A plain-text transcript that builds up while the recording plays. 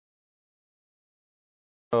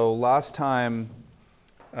So last time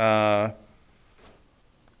I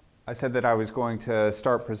said that I was going to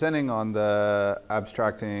start presenting on the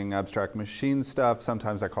abstracting abstract machine stuff.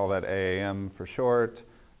 Sometimes I call that AAM for short.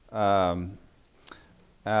 And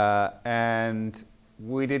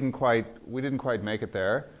we didn't quite make it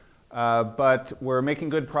there. But we're making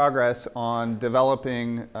good progress on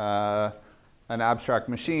developing an abstract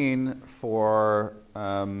machine for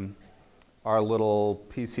our little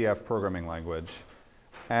PCF programming language.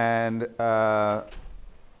 And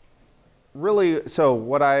really, so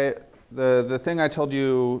the thing I told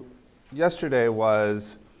you yesterday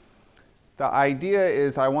was the idea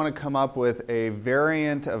is I want to come up with a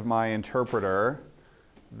variant of my interpreter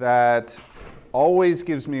that always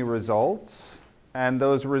gives me results, and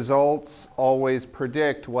those results always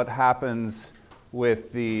predict what happens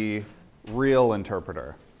with the real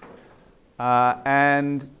interpreter.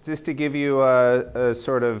 And just to give you a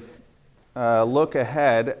sort of look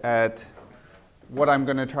ahead at what I'm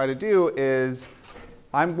going to try to do is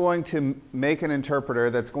I'm going to make an interpreter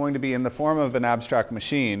that's going to be in the form of an abstract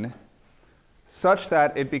machine such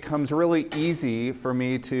that it becomes really easy for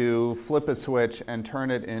me to flip a switch and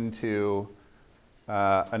turn it into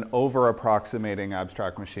an over-approximating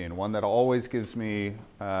abstract machine, one that always gives me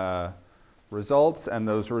results, and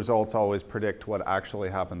those results always predict what actually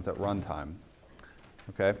happens at runtime.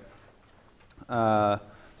 Okay?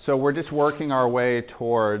 So we're just working our way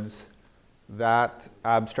towards that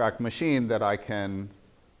abstract machine that I can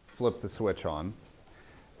flip the switch on.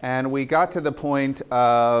 And we got to the point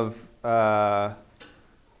of a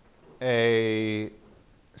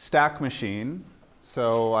stack machine.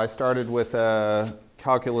 So I started with a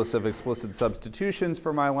calculus of explicit substitutions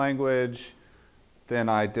for my language. Then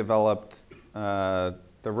I developed the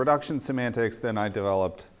reduction semantics. Then I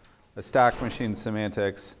developed a stack machine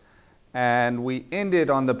semantics. And we ended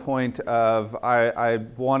on the point of I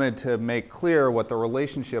wanted to make clear what the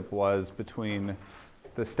relationship was between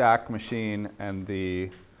the stack machine and the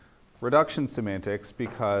reduction semantics,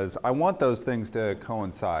 because I want those things to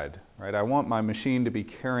coincide, right? I want my machine to be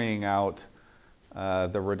carrying out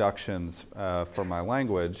the reductions for my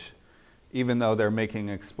language, even though they're making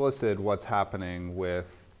explicit what's happening with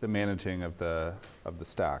the managing of the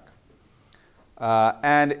stack.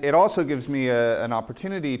 And it also gives me an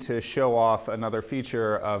opportunity to show off another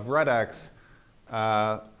feature of Redex,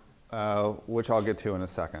 which I'll get to in a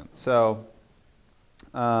second. So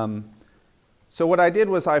what I did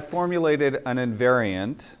was I formulated an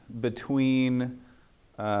invariant between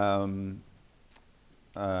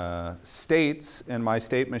states in my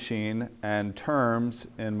state machine and terms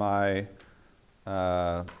in my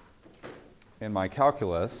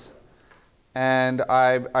calculus. And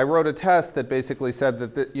I wrote a test that basically said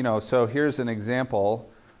that, so here's an example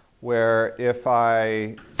where if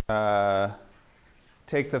I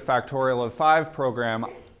take the factorial of 5 program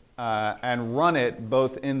and run it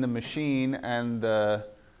both in the machine and the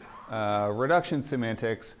reduction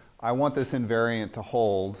semantics, I want this invariant to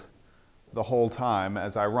hold the whole time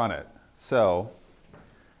as I run it. So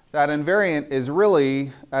that invariant is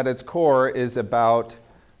really, at its core, is about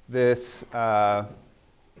this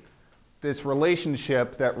this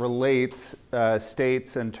relationship that relates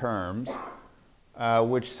states and terms,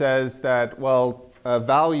 which says that, well, a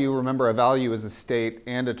value, remember a value is a state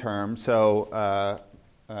and a term, so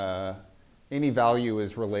any value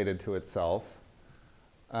is related to itself.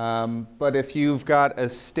 But if you've got a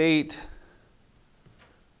state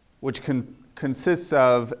which consists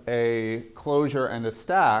of a closure and a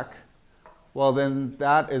stack, well, then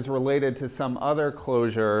that is related to some other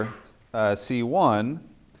closure, C1,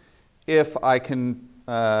 if I can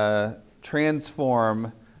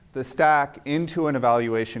transform the stack into an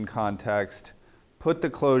evaluation context, put the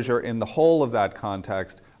closure in the whole of that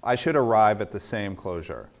context, I should arrive at the same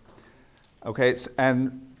closure. Okay,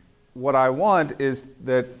 and what I want is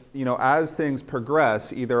that, as things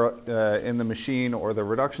progress, either in the machine or the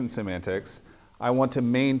reduction semantics, I want to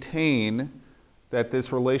maintain that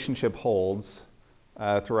this relationship holds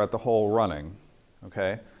throughout the whole running.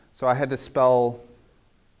 Okay, so I had to spell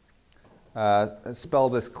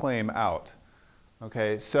this claim out.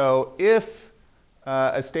 Okay, so if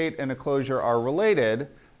a state and a closure are related,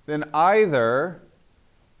 then either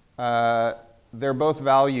they're both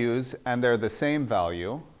values and they're the same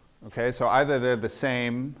value. Okay, so either they're the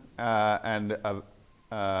same and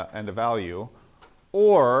a value,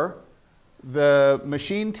 or the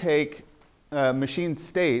machine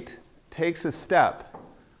state takes a step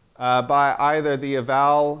by either the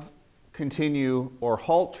eval, continue, or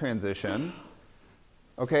halt transition.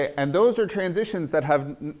 Okay, and those are transitions that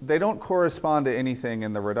they don't correspond to anything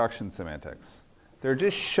in the reduction semantics. They're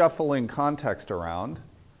just shuffling context around.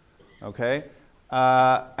 Okay?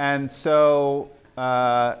 And so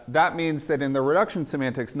that means that in the reduction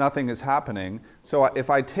semantics, nothing is happening. So if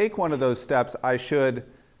I take one of those steps, I should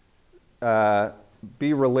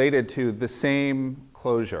be related to the same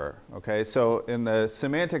closure. Okay? So in the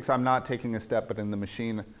semantics, I'm not taking a step, but in the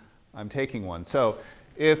machine, I'm taking one. So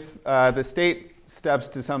if the state steps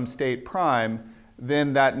to some state prime,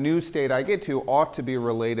 then that new state I get to ought to be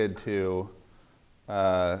related to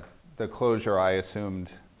the closure I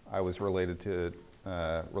assumed I was related to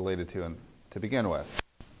to begin with.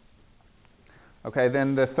 Okay,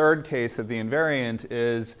 then the third case of the invariant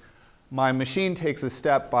is my machine takes a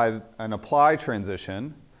step by an apply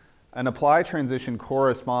transition. An apply transition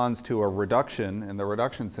corresponds to a reduction in the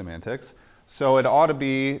reduction semantics. So it ought to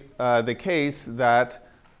be the case that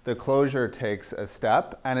the closure takes a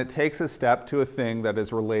step, and it takes a step to a thing that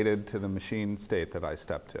is related to the machine state that I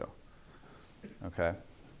step to. Okay?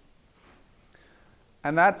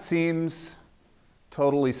 And that seems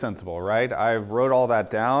totally sensible, right? I wrote all that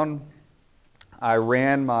down. I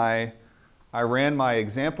ran my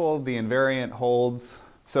example. The invariant holds.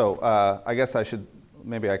 So I guess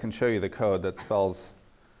maybe I can show you the code that spells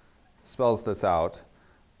this out.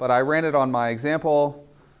 But I ran it on my example.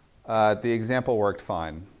 The example worked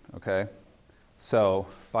fine. Okay? So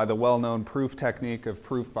by the well-known proof technique of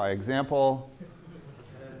proof by example,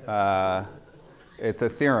 it's a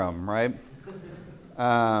theorem, right?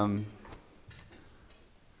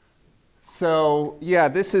 So yeah,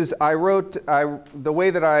 this is, the way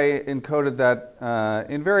that I encoded that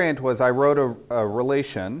invariant was I wrote a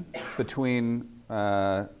relation between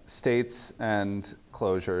states and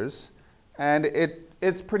closures. And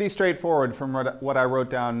it's pretty straightforward from what I wrote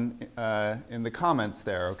down in the comments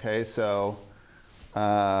there, okay? So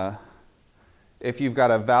if you've got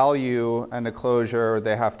a value and a closure,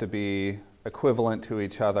 they have to be equivalent to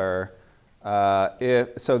each other.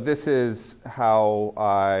 So this is how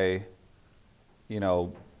I,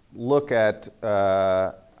 look at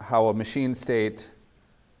how a machine state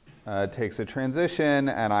takes a transition,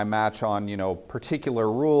 and I match on,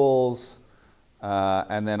 particular rules,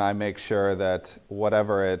 and then I make sure that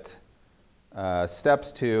whatever it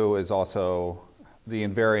steps to is also the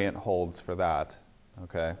invariant holds for that.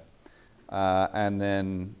 Okay, and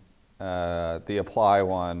then the apply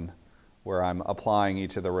one, where I'm applying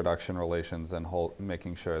each of the reduction relations and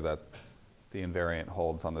making sure that the invariant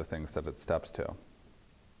holds on the things that it steps to.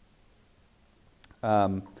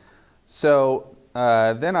 So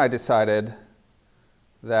then I decided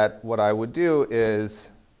that what I would do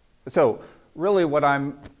is, so really what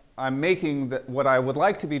I'm making, what I would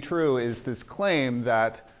like to be true is this claim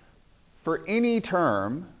that for any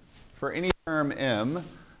term M,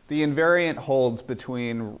 the invariant holds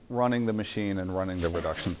between running the machine and running the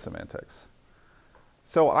reduction semantics.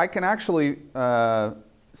 So I can actually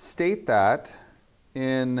state that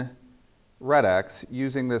in Redex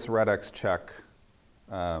using this Redex check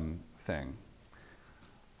thing.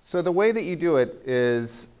 So the way that you do it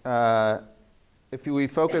is, if we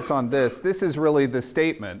focus on this is really the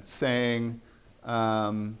statement saying,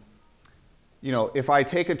 if I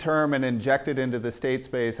take a term and inject it into the state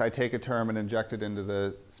space, I take a term and inject it into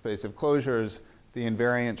the space of closures, the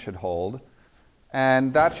invariant should hold.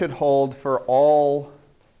 And that should hold for all,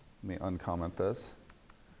 let me uncomment this.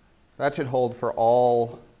 That should hold for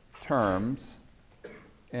all terms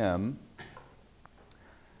M.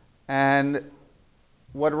 And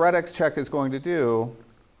what Redex check is going to do,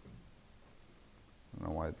 I don't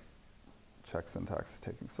know why check syntax is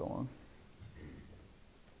taking so long.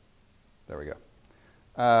 There we go.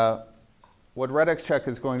 What Redex check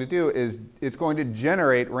is going to do is it's going to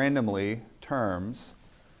generate randomly terms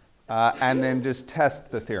and then just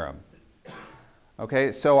test the theorem.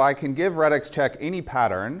 Okay, so I can give Redex check any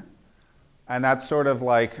pattern, and that's sort of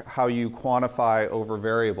like how you quantify over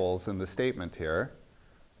variables in the statement here.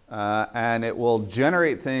 And it will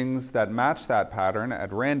generate things that match that pattern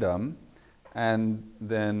at random, and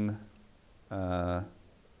then run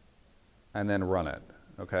it.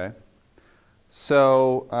 Okay.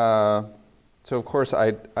 So of course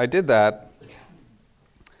I did that,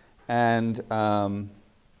 and I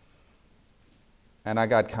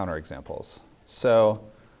got counterexamples. So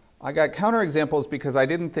I got counterexamples because I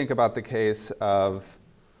didn't think about the case of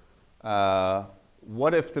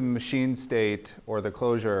what if the machine state or the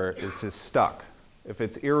closure is just stuck? If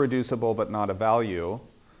it's irreducible but not a value,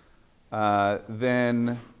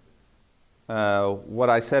 then what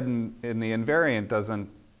I said in the invariant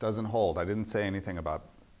doesn't hold. I didn't say anything about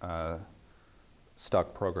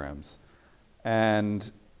stuck programs. And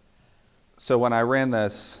so when I ran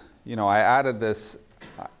this, I added this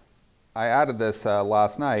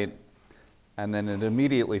last night, and then it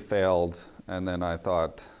immediately failed, and then I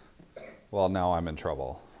thought, well, now I'm in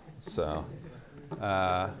trouble. So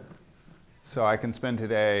I can spend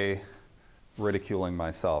today ridiculing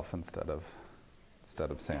myself instead of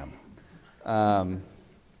Sam. I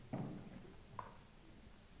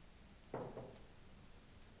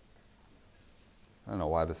don't know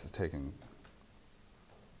why this is taking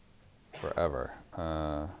forever.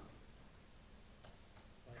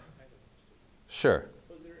 Sure.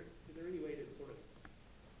 So is there any way to sort of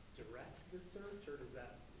direct the search, or does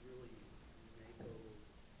that really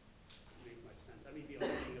make much sense? I mean, the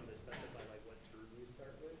only thing of this specify like what term you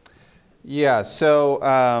start with? Yeah, so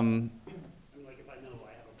I mean, like if I know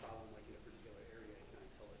I have a problem like in a particular area, can I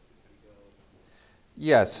tell it to kind of go?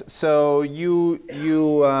 yes, so you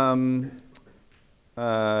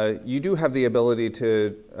do have the ability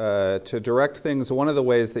to direct things. One of the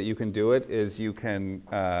ways that you can do it is you can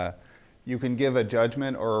give a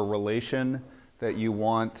judgment or a relation that you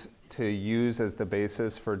want to use as the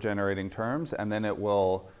basis for generating terms, and then it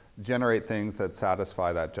will generate things that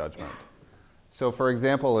satisfy that judgment. So for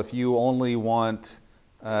example, if you only want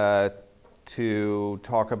to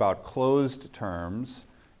talk about closed terms,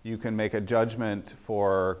 you can make a judgment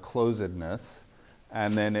for closedness,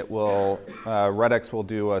 and then it will, Redex will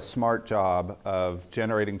do a smart job of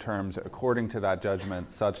generating terms according to that judgment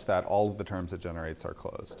such that all of the terms it generates are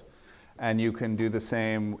closed. And you can do the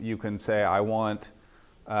same. You can say, I want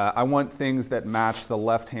things that match the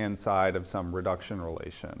left-hand side of some reduction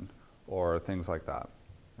relation, or things like that.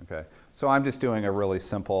 Okay. So I'm just doing a really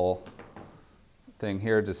simple thing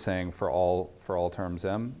here, just saying for all terms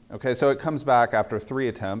m. Okay. So it comes back after 3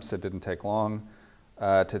 attempts. It didn't take long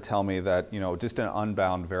to tell me that just an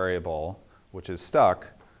unbound variable, which is stuck,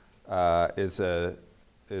 is a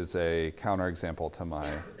counterexample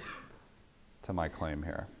to my claim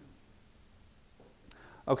here.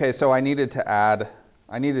 Okay, so I needed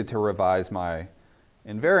to revise my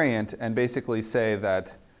invariant and basically say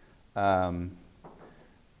that the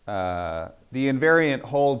invariant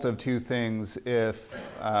holds of two things if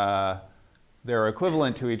they're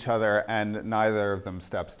equivalent to each other and neither of them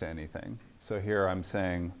steps to anything. So here I'm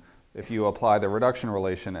saying if you apply the reduction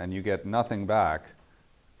relation and you get nothing back,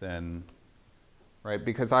 then, right,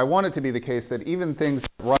 because I want it to be the case that even things that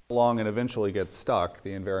run along and eventually get stuck, the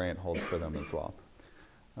invariant holds for them as well.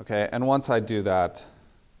 Okay, and once I do that,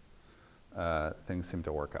 things seem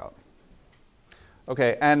to work out.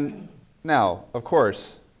 Okay, and now, of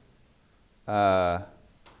course, I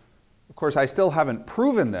still haven't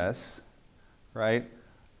proven this, right?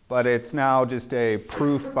 But it's now just a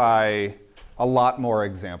proof by a lot more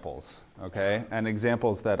examples, okay? And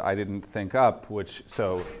examples that I didn't think up,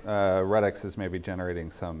 so Redex is maybe generating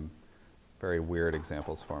some very weird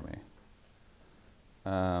examples for me.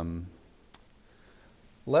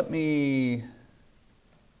 Let me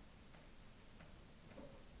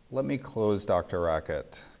close Dr.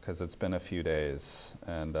 Racket, because it's been a few days,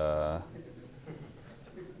 and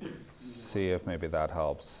see if maybe that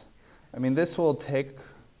helps. I mean, this will take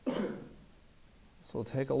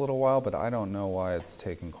a little while, but I don't know why it's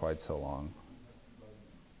taking quite so long.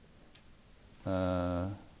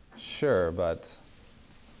 Sure, but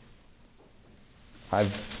I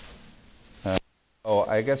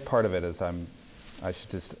guess part of it is I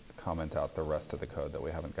should just comment out the rest of the code that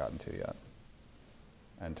we haven't gotten to yet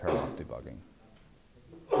and turn off debugging.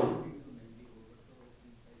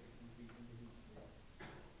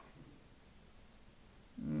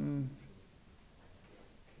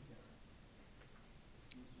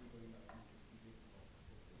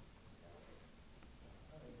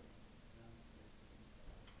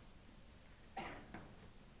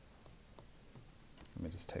 Let me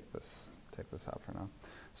just take this out for now.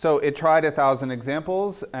 So it tried 1,000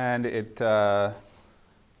 examples, and it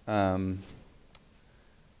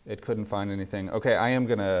couldn't find anything. Okay, I am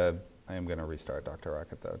gonna restart Dr.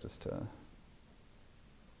 Racket though, just to.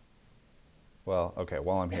 Well, okay.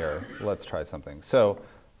 While I'm here, let's try something. So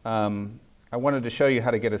I wanted to show you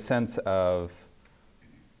how to get a sense of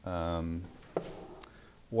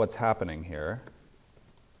what's happening here.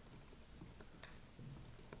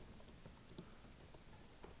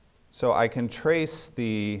 So I can trace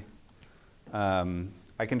the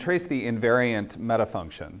invariant meta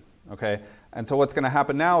function, okay? And so what's going to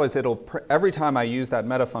happen now is every time I use that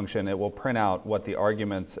meta function, it will print out what the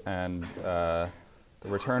arguments and the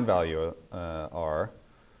return value are.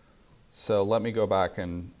 So let me go back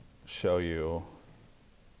and show you.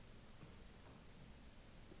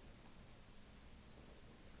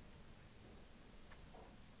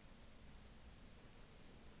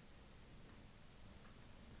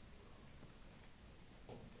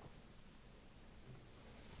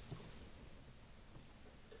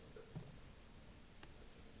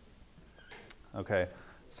 Okay,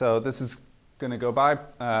 so this is going to go by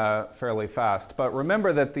fairly fast. But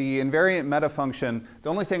remember that the invariant meta function, the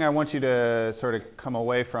only thing I want you to sort of come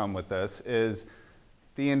away from with this is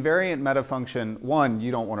the invariant meta function, one,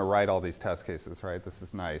 you don't want to write all these test cases, right? This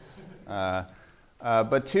is nice.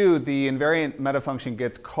 But two, the invariant meta function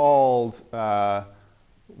gets called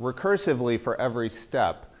recursively for every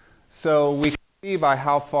step. So we can see by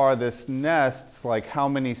how far this nests, like how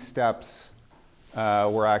many steps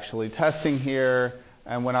we're actually testing here.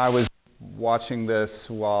 And when I was watching this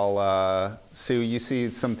while, so you see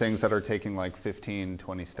some things that are taking like 15,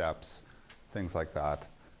 20 steps, things like that.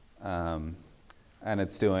 And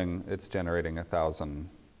it's generating 1,000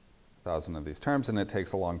 of these terms, and it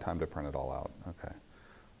takes a long time to print it all out. Okay.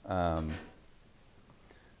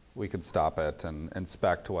 We could stop it and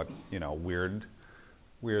inspect what, weird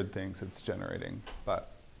things it's generating.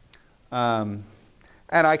 But, and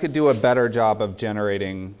I could do a better job of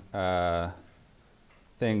generating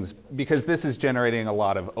things, because this is generating a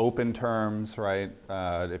lot of open terms, right?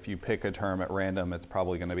 If you pick a term at random, it's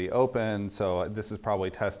probably going to be open. So this is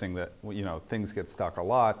probably testing that, things get stuck a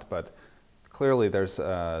lot, but clearly there's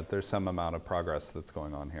some amount of progress that's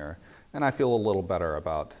going on here. And I feel a little better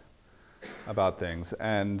about things.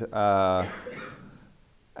 And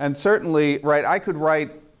certainly, right, I could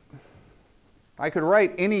write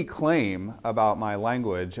any claim about my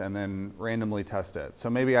language and then randomly test it. So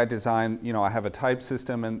maybe I design, I have a type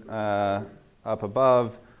system up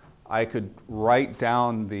above. I could write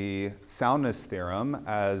down the soundness theorem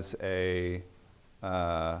as a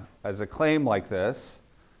claim like this,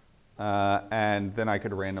 and then I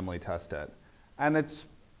could randomly test it. And it's,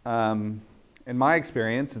 in my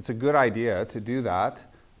experience, it's a good idea to do that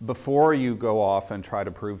before you go off and try to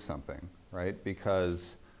prove something, right?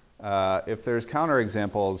 Because if there's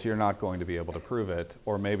counterexamples, you're not going to be able to prove it,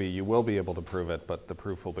 or maybe you will be able to prove it, but the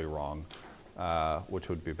proof will be wrong, which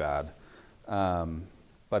would be bad.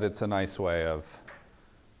 But it's a nice way of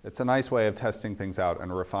testing things out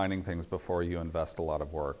and refining things before you invest a lot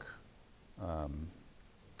of work.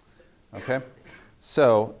 Okay,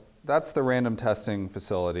 so that's the random testing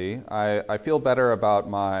facility. I feel better about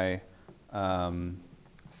my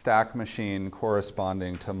stack machine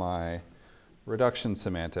corresponding to my reduction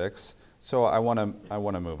semantics, so I want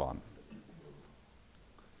to move on.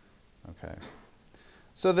 Okay.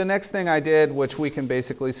 So the next thing I did, which we can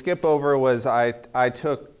basically skip over, was I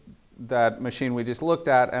took that machine we just looked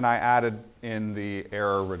at and I added in the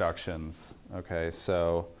error reductions. Okay,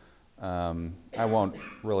 so I won't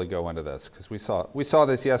really go into this because we saw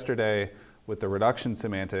this yesterday with the reduction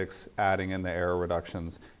semantics, adding in the error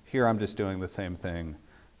reductions. Here I'm just doing the same thing,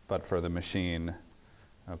 but for the machine.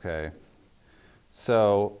 Okay.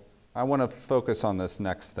 So I want to focus on this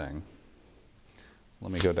next thing.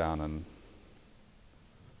 Let me go down and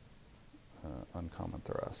uncomment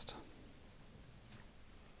the rest.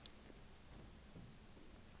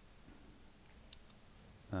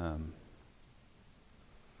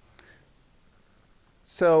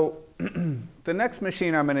 So the next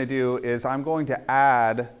machine I'm going to do is I'm going to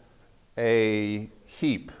add a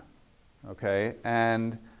heap. Okay,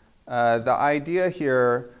 and the idea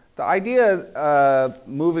here. The idea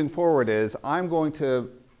moving forward is I'm going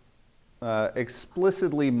to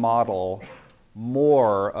explicitly model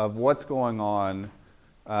more of what's going on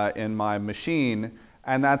in my machine,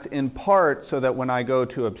 and that's in part so that when I go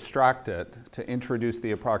to abstract it, to introduce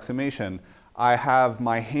the approximation, I have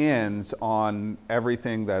my hands on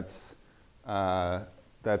everything that's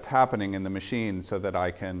happening in the machine so that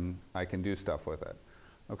I can do stuff with it.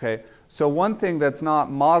 Okay, so one thing that's not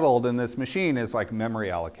modeled in this machine is like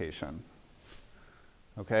memory allocation.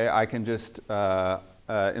 Okay, I can just,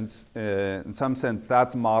 in some sense,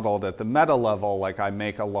 that's modeled at the meta level, like I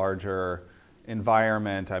make a larger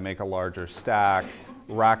environment, I make a larger stack,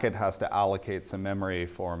 Racket has to allocate some memory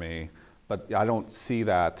for me, but I don't see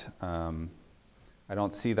that in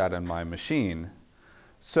my machine.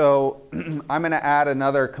 So I'm going to add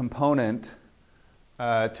another component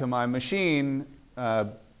to my machine,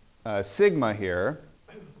 sigma here,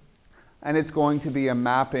 and it's going to be a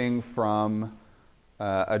mapping from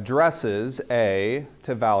addresses A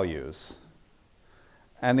to values.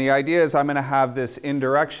 And the idea is I'm going to have this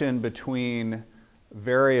indirection between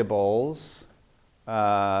variables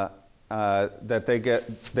that they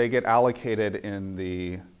get allocated in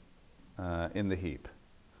the heap.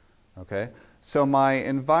 Okay, so my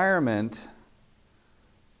environment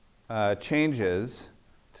changes.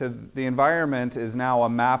 The environment is now a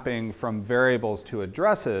mapping from variables to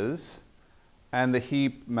addresses, and the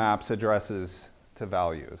heap maps addresses to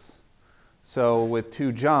values. So with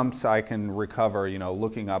two jumps, I can recover,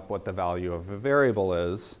 looking up what the value of a variable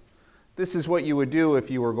is, this is what you would do if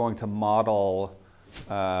you were going to model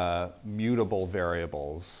mutable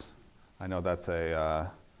variables. I know that's an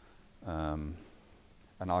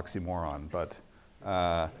oxymoron, but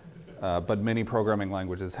many programming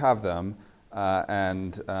languages have them,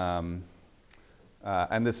 and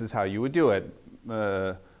this is how you would do it.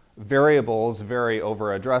 Variables vary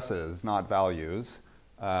over addresses, not values,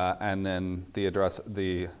 and then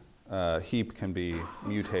the heap can be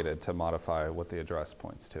mutated to modify what the address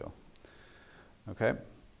points to. Okay.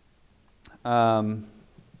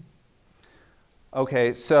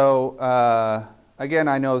 Okay, so again,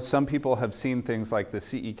 I know some people have seen things like the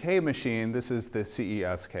CEK machine. This is the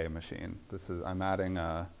CESK machine. I'm adding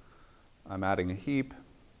a heap,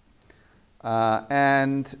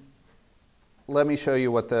 and let me show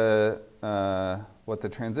you what the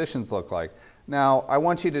transitions look like. Now, I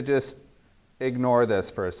want you to just ignore this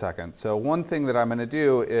for a second. So one thing that I'm going to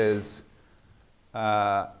do is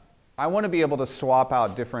I want to be able to swap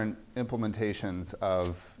out different implementations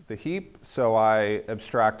of the heap. So I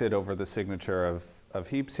abstracted over the signature of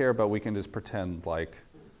heaps here, but we can just pretend like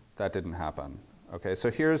that didn't happen. Okay, so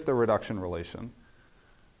here's the reduction relation.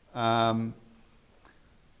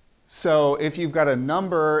 So if you've got a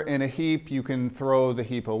number in a heap, you can throw the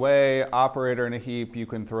heap away. Operator in a heap, you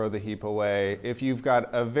can throw the heap away. If you've got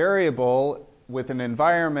a variable with an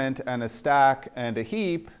environment and a stack and a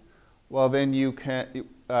heap, well, then you can,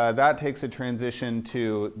 that takes a transition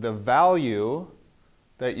to the value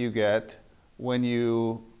that you get when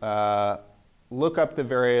you look up the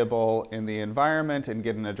variable in the environment and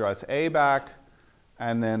get an address A back,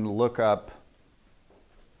 and then look up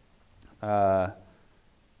the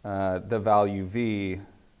value V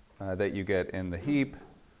that you get in the heap.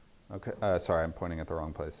 Okay, sorry, I'm pointing at the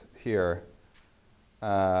wrong place. Here.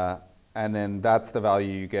 And then that's the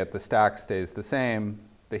value you get. The stack stays the same.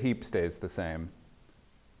 The heap stays the same.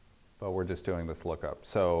 But we're just doing this lookup.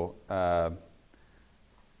 So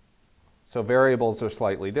variables are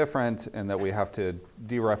slightly different in that we have to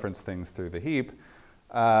dereference things through the heap.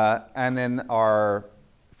 And then our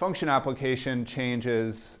function application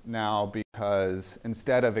changes now because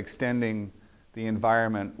instead of extending the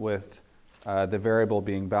environment with the variable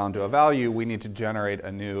being bound to a value, we need to generate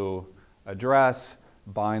a new address,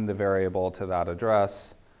 bind the variable to that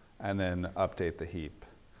address, and then update the heap.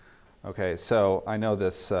 Okay, so I know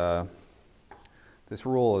this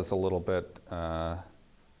rule is a little bit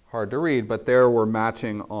hard to read, but there we're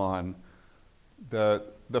matching on the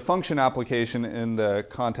function application in the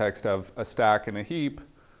context of a stack and a heap.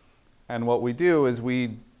 And what we do is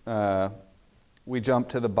we jump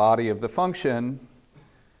to the body of the function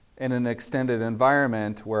in an extended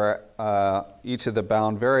environment where each of the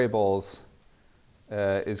bound variables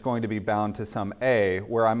is going to be bound to some A,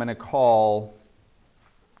 where I'm going to call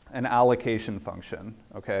an allocation function.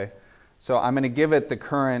 Okay, so I'm going to give it the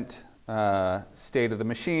current state of the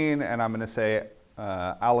machine, and I'm going to say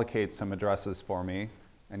allocate some addresses for me,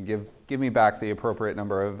 and give me back the appropriate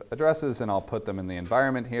number of addresses, and I'll put them in the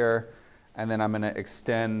environment here. And then I'm going to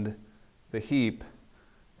extend the heap,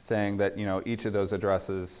 saying that each of those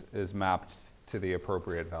addresses is mapped to the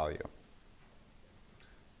appropriate value.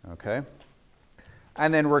 Okay.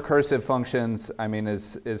 And then recursive functions,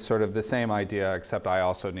 is sort of the same idea, except I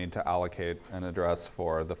also need to allocate an address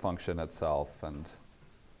for the function itself and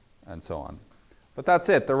so on. But that's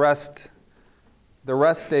it. The rest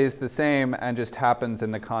stays the same and just happens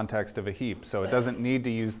in the context of a heap. So it doesn't need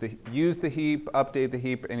to use the heap, update the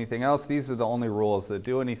heap, anything else. These are the only rules that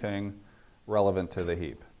do anything relevant to the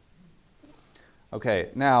heap. Okay,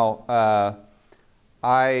 now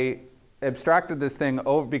I abstracted this thing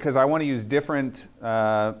over because I want to use different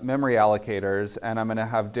memory allocators, and I'm going to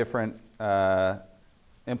have different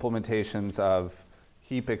implementations of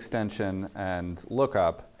heap extension and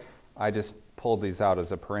lookup. I just pulled these out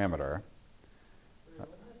as a parameter.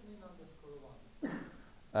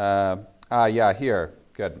 Yeah, here.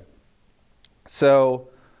 Good. So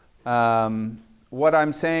what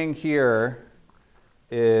I'm saying here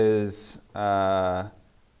is that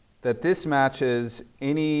this matches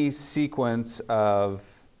any sequence of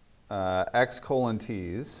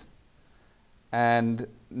x:(t's). And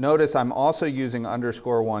notice I'm also using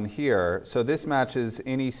 _1 here. So this matches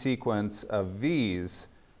any sequence of v's,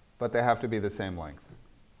 but they have to be the same length.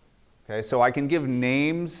 Okay, so I can give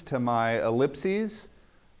names to my ellipses.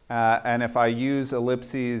 And if I use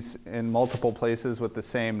ellipses in multiple places with the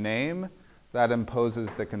same name, that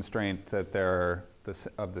imposes the constraint that they're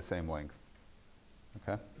of the same length.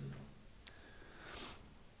 Okay?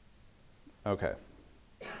 Okay.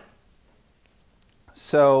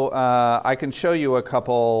 So I can show you a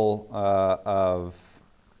couple of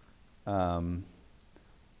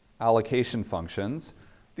allocation functions.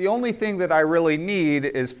 The only thing that I really need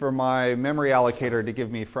is for my memory allocator to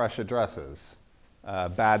give me fresh addresses.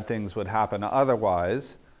 Bad things would happen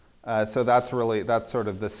otherwise. So that's sort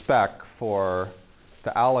of the spec for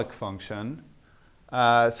the alloc function.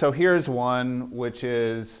 So here's one, which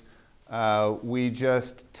is we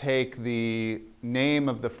just take the name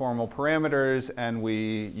of the formal parameters and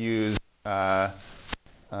we use as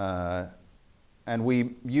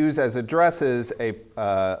addresses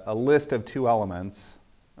a list of two elements.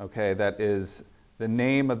 Okay, that is the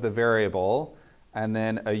name of the variable and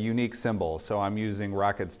then a unique symbol. So I'm using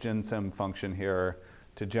Racket's GenSym function here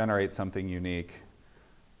to generate something unique.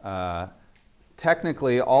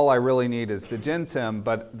 Technically, all I really need is the GenSym,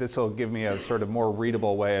 but this will give me a sort of more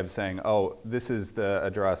readable way of saying, oh, this is the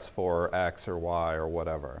address for X or Y or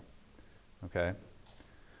whatever. Okay.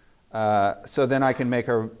 So then I can make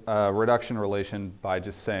a reduction relation by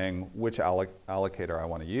just saying which allocator I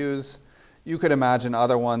want to use. You could imagine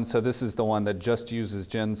other ones. So this is the one that just uses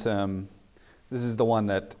GenSym. This is the one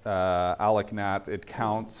that allocnat, it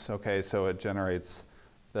counts. Okay, so it generates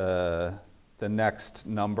the next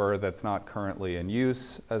number that's not currently in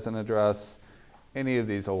use as an address. Any of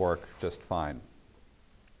these will work just fine.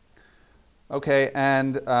 Okay,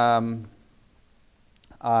 and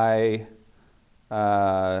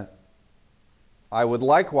I would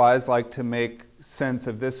likewise like to make sense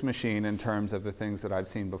of this machine in terms of the things that I've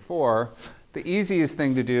seen before. The easiest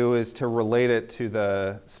thing to do is to relate it to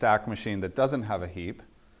the stack machine that doesn't have a heap,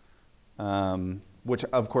 which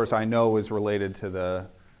of course I know is related to the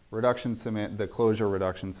closure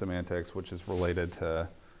reduction semantics, which is related to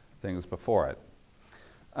things before it.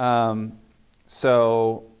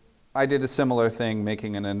 So I did a similar thing,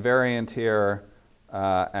 making an invariant here,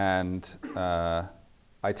 and I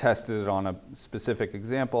tested it on a specific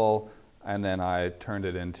example, and then I turned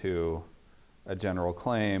it into a general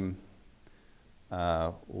claim,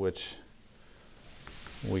 which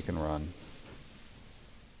we can run.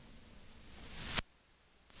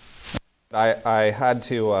 I had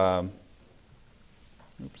to,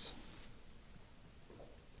 oops.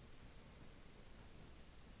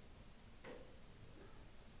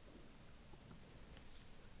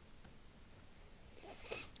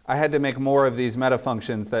 I had to make more of these meta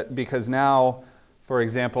functions because now, for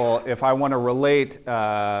example, if I want to relate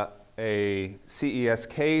a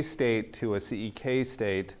CESK state to a CEK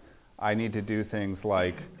state, I need to do things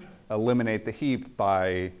like eliminate the heap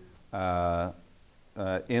by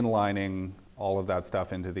inlining all of that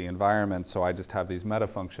stuff into the environment. So I just have these meta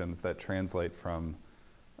functions that translate from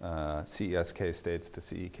CESK states to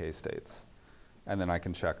CEK states. And then I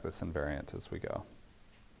can check this invariant as we go.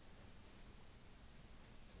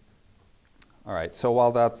 All right, so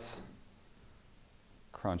while that's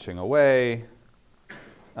crunching away,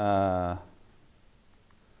 I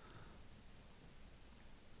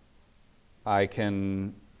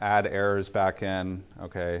can add errors back in.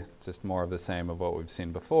 Okay, just more of the same of what we've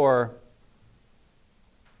seen before.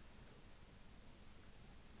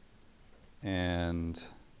 And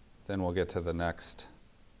then we'll get to the next.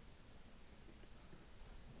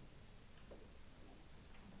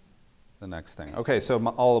 The next thing. Okay, so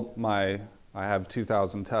I have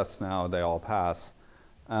 2,000 tests now. They all pass.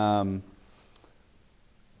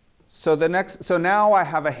 So now I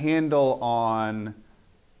have a handle on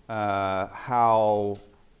how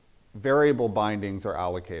variable bindings are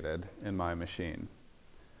allocated in my machine.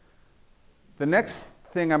 The next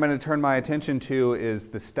thing I'm going to turn my attention to is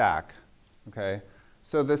the stack. Okay,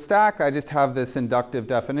 so the stack, I just have this inductive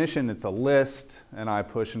definition. It's a list, and I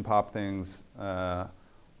push and pop things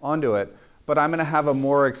onto it. But I'm going to have a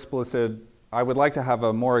more explicit. I would like to have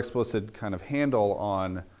a more explicit kind of handle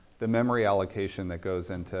on the memory allocation that goes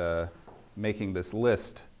into making this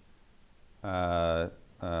list, the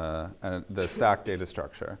stack data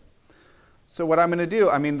structure. So what I'm going to do,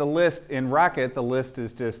 the list in Racket, the list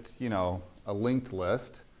is just, a linked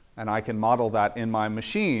list, and I can model that in my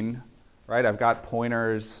machine, right? I've got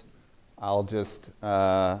pointers. I'll just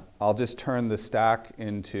turn the stack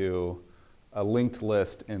into a linked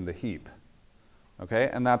list in the heap. Okay,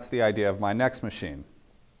 and that's the idea of my next machine.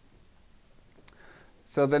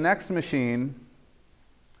 So the next machine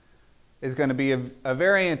is going to be a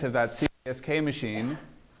variant of that CSK machine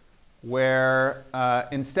where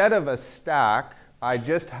instead of a stack, I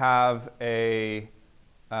just have so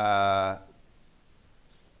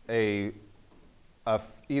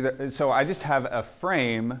I just have a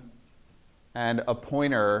frame and a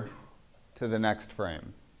pointer to the next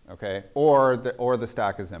frame, okay? Or the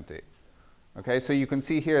stack is empty. Okay, so you can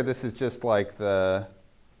see here this is just like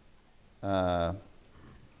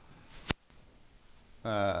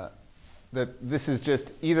that this is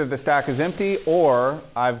just either the stack is empty or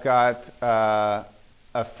I've got a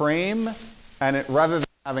frame, and rather than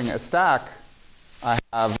having a stack, I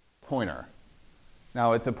have a pointer.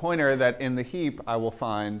 Now it's a pointer that in the heap I will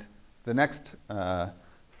find the next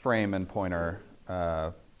frame and pointer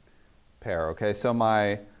pair. Okay, so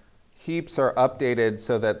my heaps are updated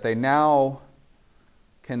so that they now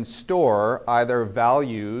can store either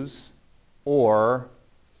values or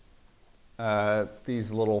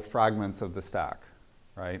these little fragments of the stack,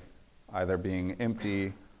 right? Either being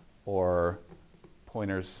empty or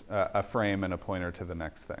pointers, a frame and a pointer to the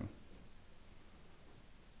next thing.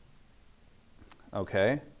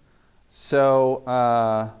 Okay, so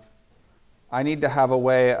I need to have a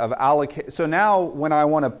way of allocate. So now when I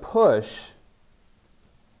want to push,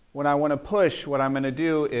 what I'm going to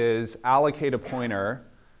do is allocate a pointer,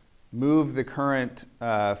 move the current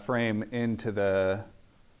frame into the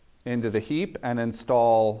heap, and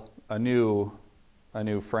install a new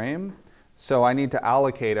frame. So I need to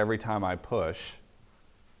allocate every time I push.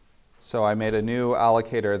 So I made a new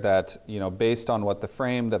allocator that, based on what the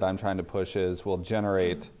frame that I'm trying to push is, will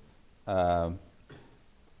generate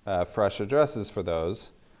fresh addresses for those.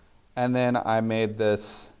 And then I made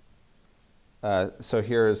this, so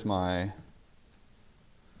here's my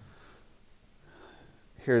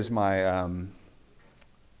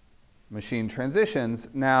machine transitions.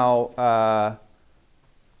 Now,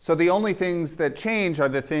 so the only things that change are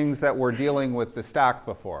the things that were dealing with the stack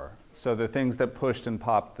before. So the things that pushed and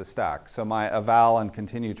popped the stack. So my eval and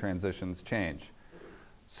continue transitions change.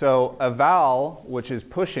 So eval, which is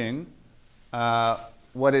pushing,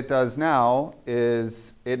 what it does now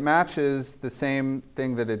is it matches the same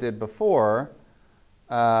thing that it did before,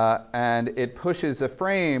 and it pushes a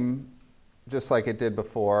frame just like it did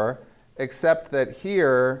before, except that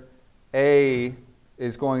here A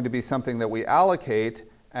is going to be something that we allocate,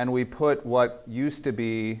 and we put what used to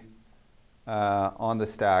be on the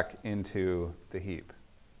stack into the heap.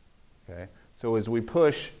 Okay, so as we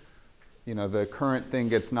push, the current thing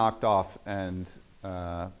gets knocked off and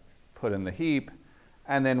put in the heap,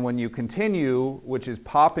 and then when you continue, which is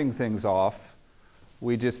popping things off,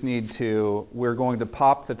 we're going to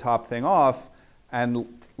pop the top thing off and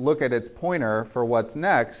look at its pointer for what's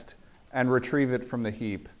next and retrieve it from the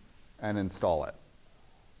heap and install it.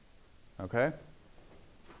 Okay?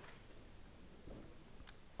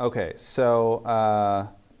 Okay, so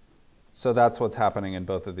that's what's happening in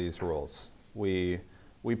both of these rules. We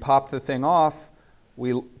pop the thing off,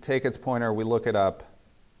 we take its pointer, we look it up,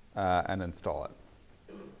 and install it.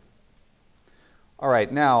 All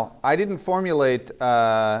right, now I didn't formulate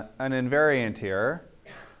an invariant here,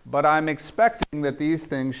 but I'm expecting that these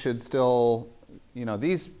things should still,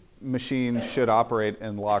 these machines should operate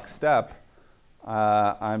in lockstep.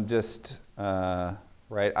 I'm just, I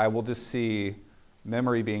will just see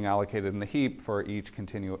memory being allocated in the heap for each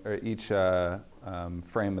frame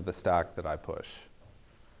of the stack that I push.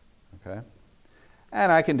 Okay,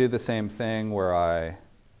 and I can do the same thing where I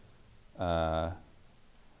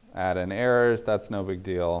add in errors. That's no big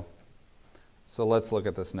deal. So let's look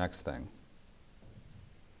at this next thing.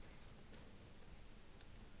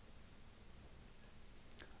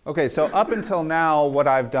 Okay, so up until now, what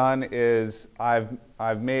I've done is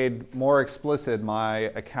I've made more explicit my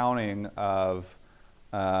accounting of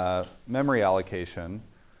memory allocation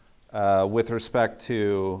with respect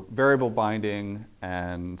to variable binding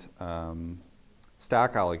and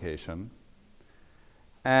stack allocation.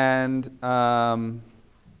 And now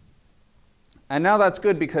that's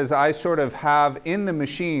good because I sort of have in the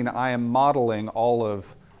machine, I am modeling all of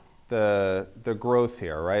the growth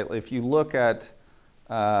here, right? If you look at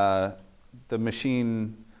the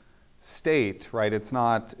machine state, right? It's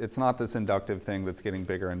not this inductive thing that's getting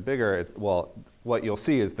bigger and bigger. What you'll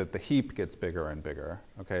see is that the heap gets bigger and bigger.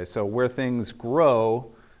 Okay, so where things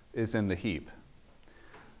grow is in the heap.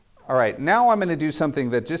 All right, now I'm going to do something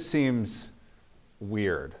that just seems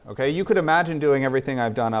weird. Okay, you could imagine doing everything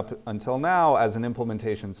I've done up until now as an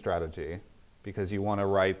implementation strategy, because you want to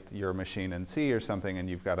write your machine in C or something, and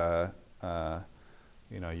you've got to,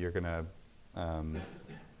 you're going to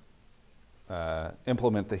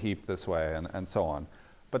implement the heap this way, and so on.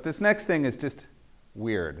 But this next thing is just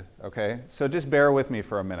weird, okay? So just bear with me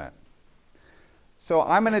for a minute. So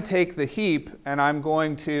I'm going to take the heap, and I'm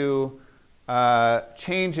going to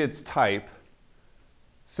change its type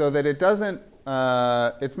so that it doesn't,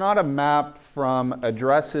 it's not a map from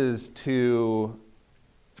addresses to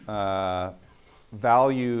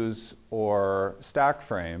values or stack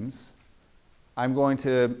frames. I'm going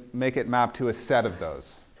to make it map to a set of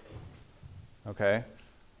those. Okay?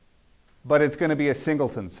 But it's going to be a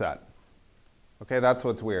singleton set. Okay, that's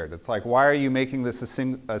what's weird. It's like, why are you making this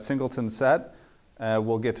a singleton set?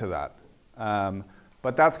 We'll get to that.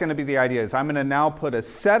 But that's going to be the idea, is I'm going to now put a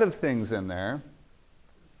set of things in there,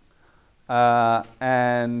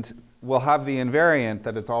 and we'll have the invariant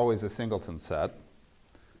that it's always a singleton set.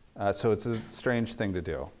 So it's a strange thing to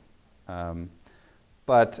do.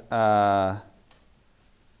 But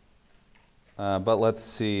let's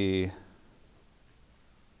see.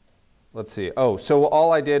 Let's see. Oh, so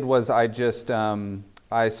all I did was I just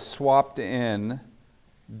I swapped in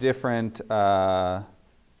different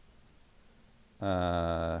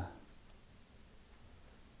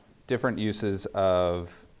different uses of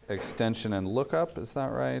extension and lookup. Is that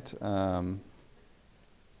right?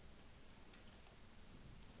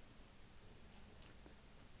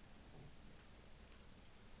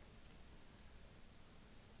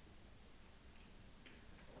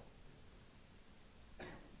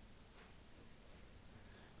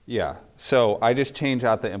 Yeah, so I just change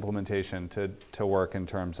out the implementation to work in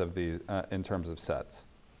terms of sets.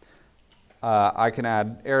 I can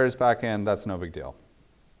add errors back in. That's no big deal.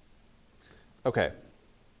 Okay.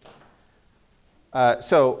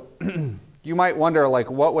 So you might wonder,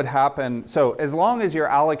 like, what would happen? So as long as your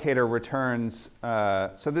allocator returns,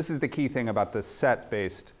 so this is the key thing about the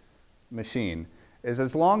set-based machine, is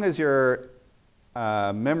as long as your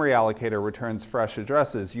memory allocator returns fresh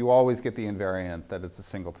addresses, you always get the invariant that it's a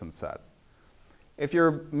singleton set. If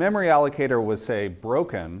your memory allocator was, say,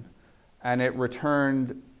 broken, and it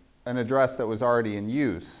returned an address that was already in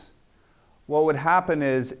use, what would happen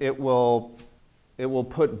is it will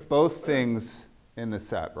put both things in the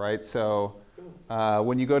set, right? So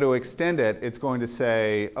when you go to extend it, it's going to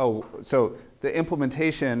say, oh, so the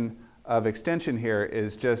implementation of extension here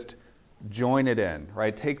is just join it in,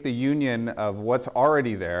 right? Take the union of what's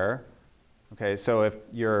already there. Okay, so if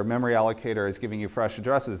your memory allocator is giving you fresh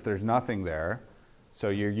addresses, there's nothing there. So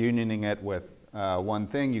you're unioning it with one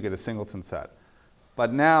thing, you get a singleton set.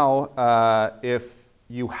 But now, if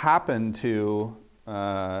you happen to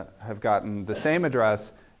have gotten the same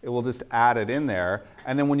address, it will just add it in there.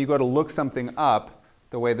 And then when you go to look something up,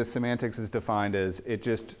 the way the semantics is defined is it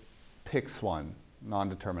just picks one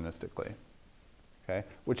non-deterministically. Okay?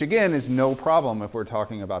 Which again is no problem if we're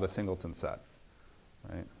talking about a singleton set.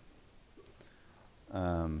 Right?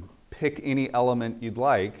 Pick any element you'd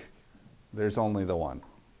like. There's only the one.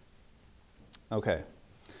 Okay.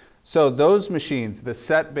 So those machines, the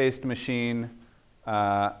set-based machine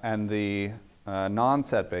and the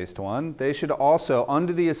non-set-based one, they should also,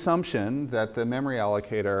 under the assumption that the memory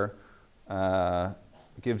allocator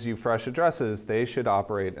gives you fresh addresses, they should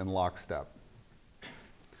operate in lockstep.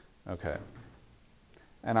 Okay.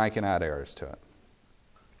 And I can add errors to it.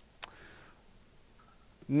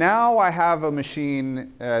 Now I have a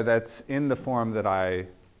machine that's in the form that I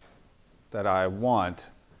want,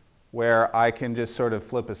 where I can just sort of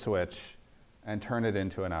flip a switch and turn it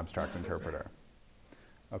into an abstract interpreter.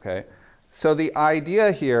 Okay, so the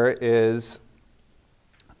idea here is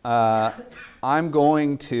I'm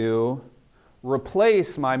going to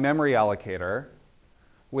replace my memory allocator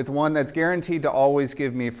with one that's guaranteed to always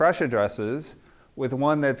give me fresh addresses, with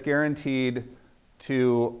one that's guaranteed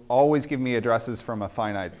to always give me addresses from a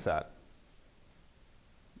finite set.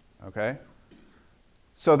 Okay?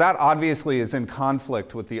 So that obviously is in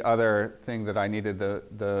conflict with the other thing that I needed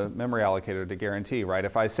the memory allocator to guarantee, right?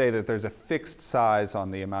 If I say that there's a fixed size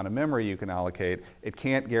on the amount of memory you can allocate, it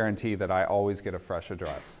can't guarantee that I always get a fresh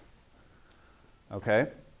address. Okay?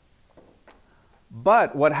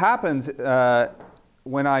 But what happens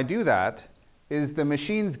when I do that is the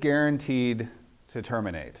machine's guaranteed to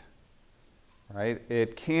terminate, right?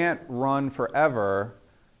 It can't run forever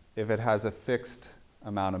if it has a fixed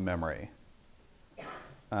amount of memory.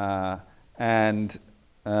 And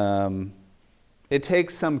it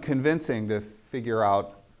takes some convincing to figure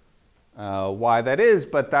out why that is,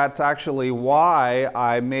 but that's actually why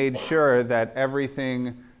I made sure that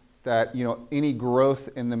everything that, any growth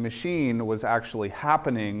in the machine was actually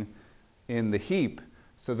happening in the heap,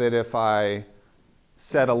 so that if I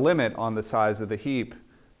set a limit on the size of the heap,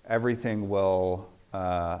 everything will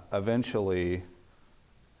eventually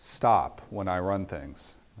stop when I run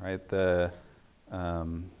things, right?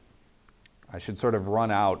 I should sort of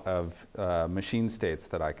run out of machine states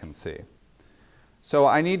that I can see. So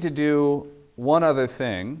I need to do one other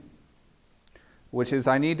thing, which is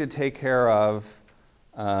I need to take care of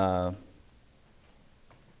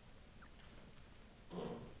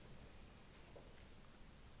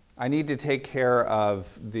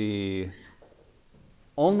the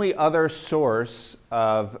only other source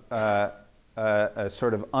of a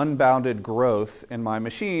sort of unbounded growth in my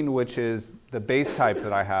machine, which is the base type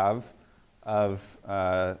that I have of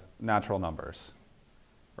natural numbers,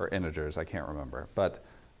 or integers, I can't remember. But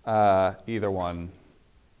either one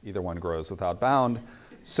grows without bound.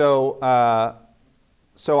 So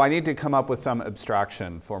I need to come up with some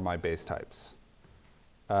abstraction for my base types.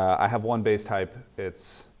 I have one base type,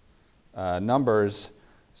 it's numbers.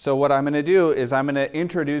 So what I'm going to do is I'm going to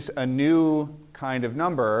introduce a new kind of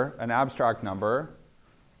number, an abstract number,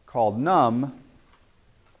 called num.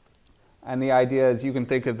 And the idea is you can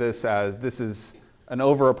think of this as this is an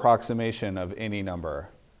over-approximation of any number.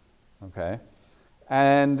 Okay?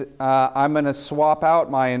 And I'm going to swap out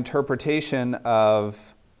my interpretation of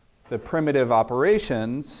the primitive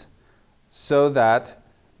operations so that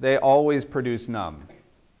they always produce num.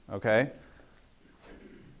 Okay?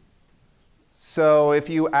 So if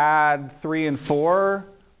you add 3 and 4,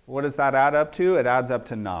 what does that add up to? It adds up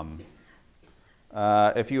to num.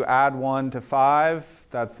 If you add 1 to 5,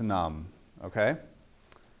 that's num. Okay?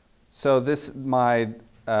 So this, my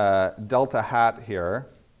delta hat here,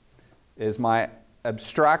 is my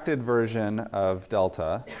abstracted version of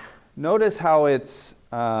delta. Notice how it's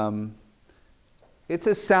a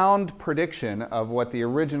sound prediction of what the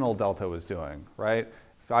original delta was doing, right?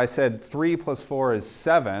 If I said 3 plus 4 is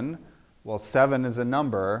 7, well, 7 is a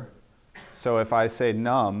number, so if I say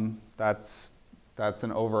num, that's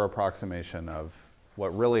an over-approximation of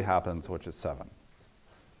what really happens, which is 7.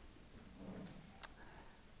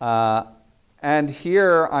 And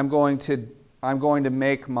here I'm going to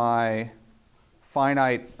make my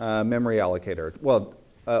finite memory allocator. Well,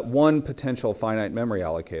 one potential finite memory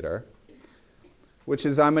allocator, which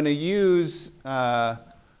is I'm going to use that.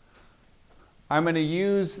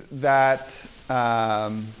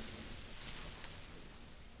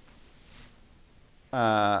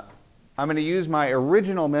 I'm going to use my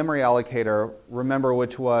original memory allocator, remember,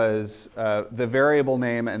 which was the variable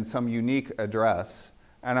name and some unique address,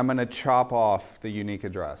 and I'm going to chop off the unique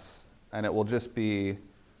address, and it will just be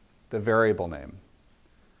the variable name.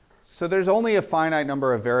 So there's only a finite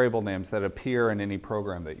number of variable names that appear in any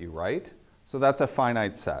program that you write, so that's a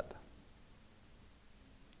finite set.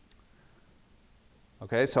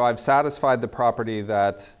 Okay, so I've satisfied the property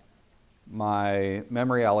that my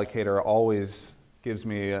memory allocator always gives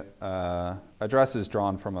me addresses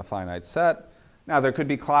drawn from a finite set. Now there could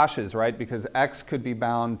be clashes, right? Because X could be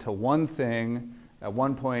bound to one thing at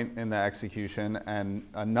one point in the execution and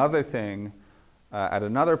another thing at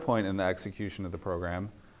another point in the execution of the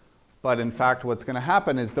program. But in fact, what's going to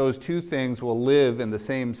happen is those two things will live in the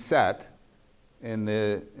same set in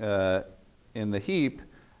the heap.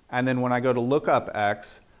 And then when I go to look up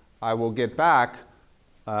X, I will get back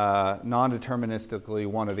non-deterministically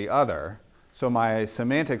one or the other. So my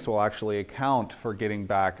semantics will actually account for getting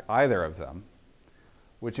back either of them,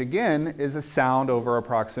 which again is a sound over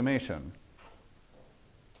approximation.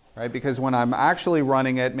 Right? Because when I'm actually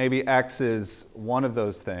running it, maybe X is one of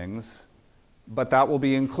those things, but that will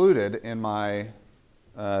be included in my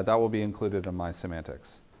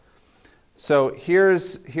semantics. So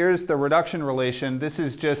here's the reduction relation. This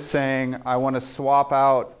is just saying I want to swap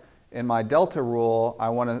out in my delta rule. I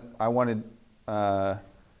want to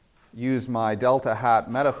use my delta hat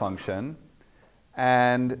meta function,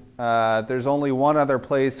 and there's only one other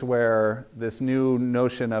place where this new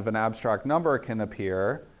notion of an abstract number can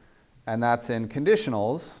appear, and that's in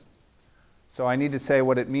conditionals. So I need to say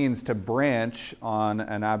what it means to branch on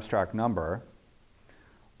an abstract number.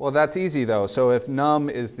 Well, that's easy though. So if num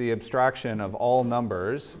is the abstraction of all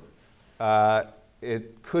numbers,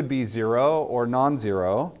 it could be 0 or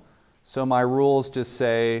non-zero. So my rules just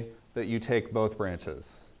say that you take both branches.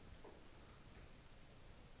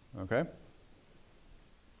 Okay?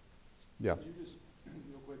 Yeah. Could you just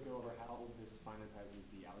real quick go over how this finitizes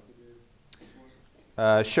the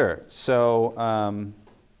allocator? Sure. So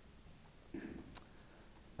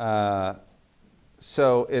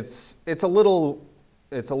it's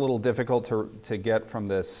a little difficult to get from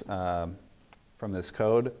this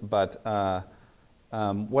code, but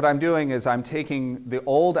what I'm doing is I'm taking the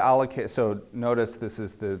old allocator. So notice this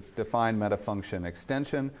is the define meta function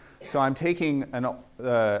extension. So I'm taking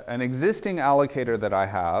an existing allocator that I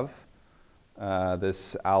have,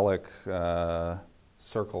 this alloc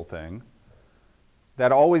circle thing,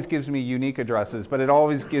 that always gives me unique addresses, but it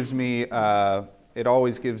always gives me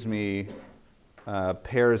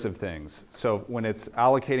pairs of things. So when it's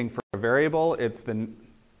allocating for a variable, it's the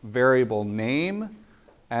variable name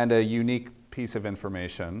and a unique piece of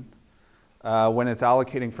information. When it's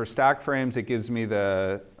allocating for stack frames, it gives me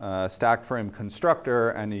the stack frame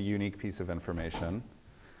constructor and a unique piece of information.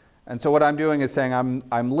 And so what I'm doing is saying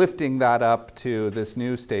I'm lifting that up to this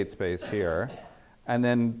new state space here. And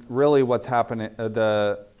then really what's happening,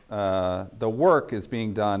 the work is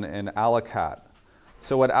being done in allocat.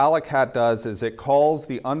 So what allocat does is it calls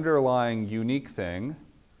the underlying unique thing,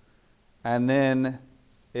 and then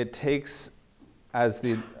it takes as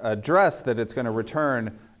the address that it's going to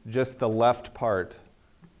return just the left part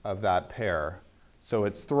of that pair. So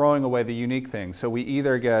it's throwing away the unique thing. So we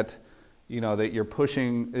either get, that you're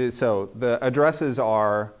pushing, so the addresses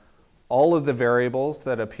are all of the variables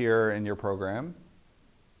that appear in your program.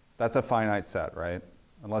 That's a finite set, right?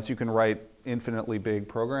 Unless you can write infinitely big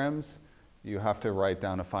programs, you have to write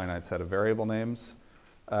down a finite set of variable names.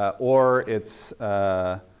 Or it's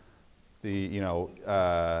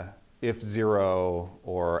if zero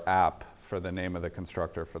or app for the name of the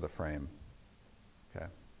constructor for the frame. Okay.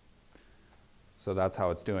 So that's how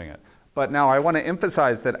it's doing it. But now I want to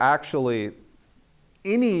emphasize that actually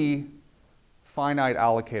any finite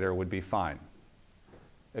allocator would be fine.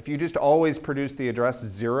 If you just always produce the address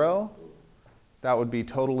 0, that would be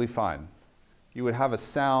totally fine. You would have a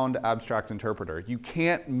sound abstract interpreter. You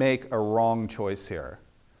can't make a wrong choice here.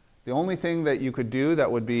 The only thing that you could do that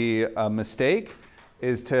would be a mistake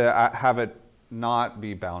is to have it not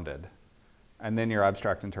be bounded. And then your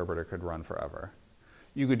abstract interpreter could run forever.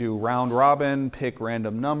 You could do round robin, pick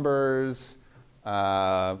random numbers,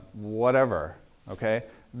 whatever. Okay?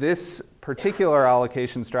 This particular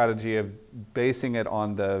allocation strategy of basing it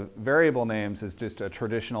on the variable names is just a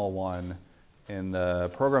traditional one in the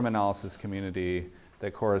program analysis community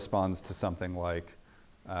that corresponds to something like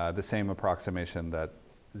the same approximation that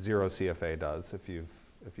 0CFA does, if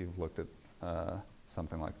you've looked at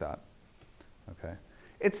something like that. Okay,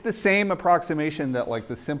 it's the same approximation that like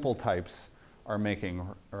the simple types are making,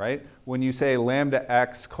 right? When you say lambda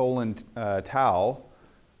x colon tau,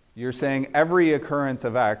 you're saying every occurrence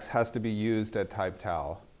of x has to be used at type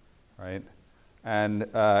tau, right? And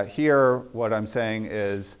here, what I'm saying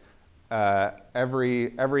is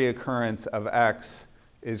every occurrence of x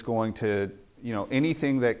is going to,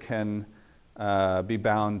 anything that can be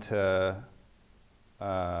bound to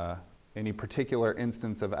any particular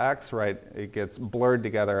instance of x, right? It gets blurred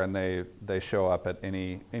together, and they show up at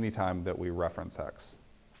any time that we reference x.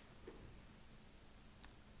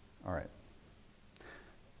 All right.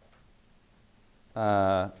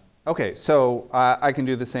 Okay, so I can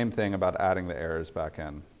do the same thing about adding the errors back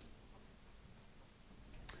in.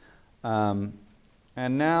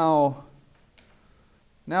 And now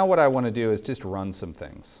what I want to do is just run some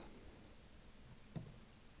things.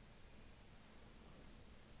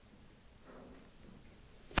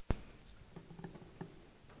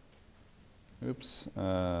 Oops,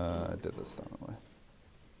 I did this the wrong way.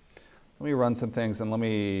 Let me run some things, and let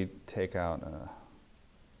me take out,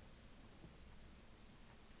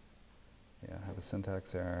 I have a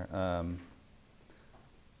syntax error.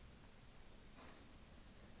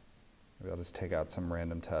 Maybe I'll just take out some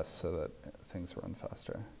random tests so that things run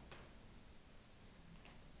faster.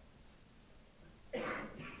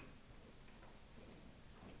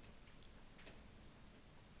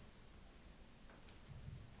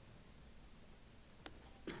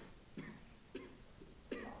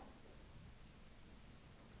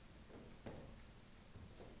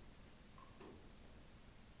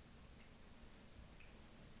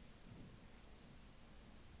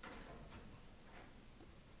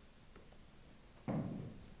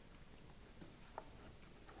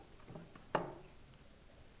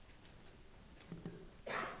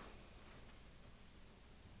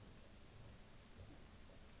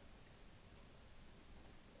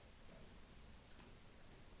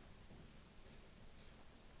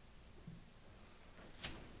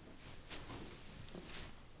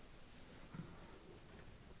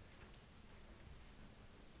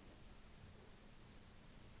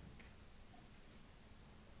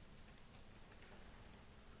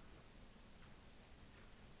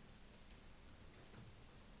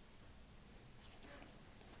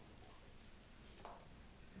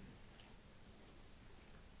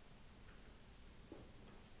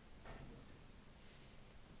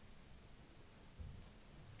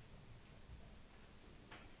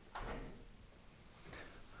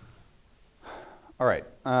 All right.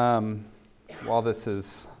 While this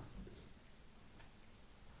is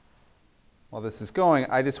going,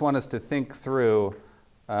 I just want us to think through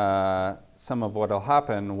some of what will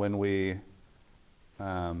happen when we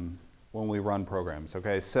run programs.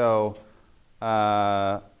 Okay, so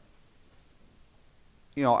I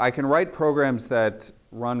can write programs that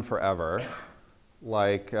run forever,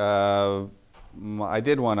 like I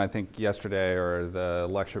did one I think yesterday or the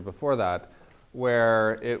lecture before that,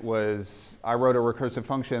 where I wrote a recursive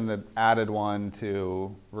function that added one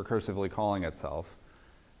to recursively calling itself.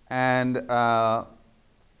 And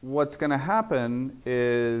what's going to happen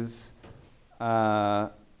is, when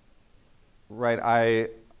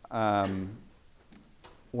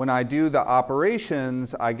I do the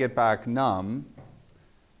operations, I get back num,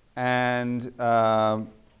 and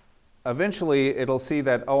eventually it'll see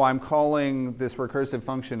that, oh, I'm calling this recursive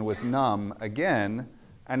function with num again,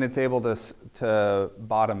 and it's able to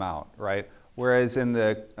bottom out, right? Whereas in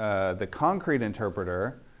the concrete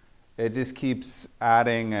interpreter, it just keeps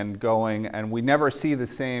adding and going, and we never see the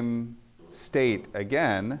same state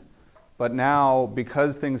again. But now,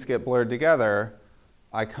 because things get blurred together,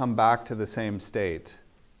 I come back to the same state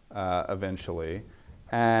eventually.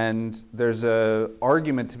 And there's an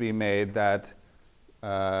argument to be made that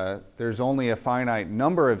there's only a finite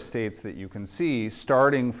number of states that you can see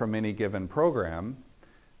starting from any given program,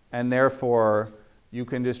 and therefore you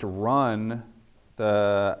can just run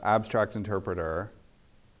the abstract interpreter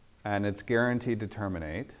and it's guaranteed to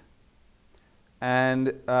terminate, and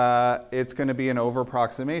it's going to be an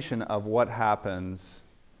overapproximation of what happens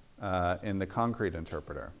in the concrete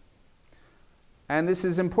interpreter. And this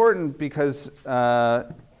is important because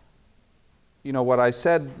what I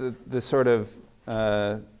said, the sort of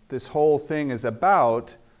this whole thing is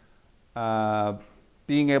about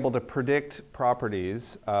being able to predict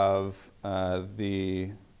properties of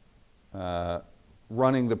running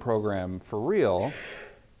the program for real.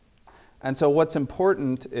 And so what's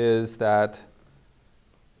important is that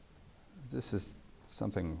this is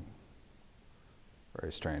something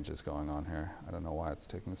very strange is going on here. I don't know why it's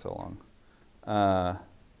taking so long.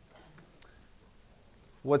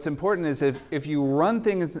 What's important is if you run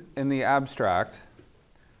things in the abstract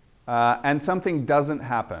and something doesn't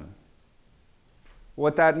happen,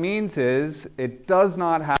 what that means is it does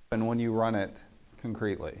not happen when you run it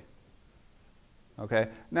concretely. Okay.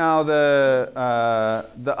 Now the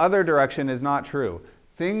other direction is not true.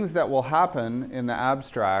 Things that will happen in the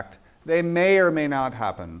abstract, they may or may not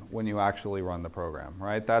happen when you actually run the program,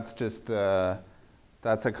 right? That's just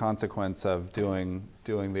that's a consequence of doing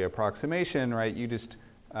the approximation, right? You just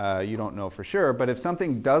you don't know for sure. But if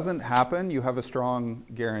something doesn't happen, you have a strong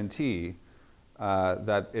guarantee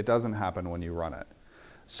that it doesn't happen when you run it.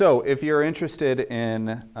 So if you're interested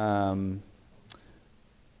in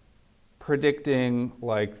predicting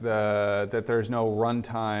that there's no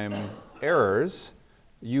runtime errors,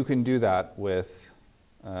 you can do that with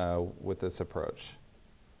this approach.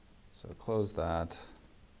 So close that.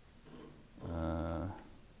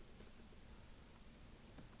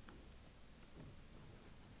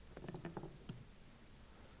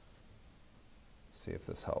 See if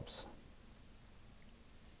this helps.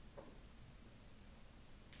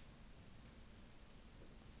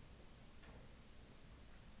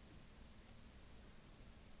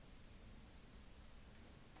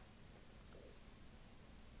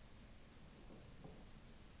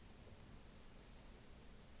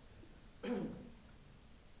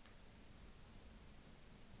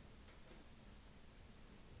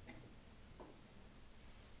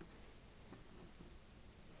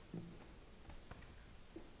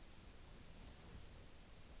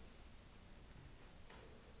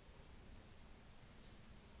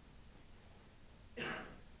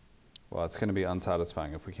 Well, it's going to be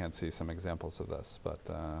unsatisfying if we can't see some examples of this, but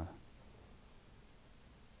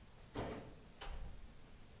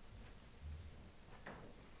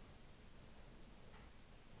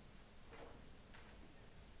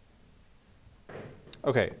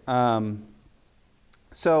okay.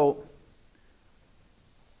 So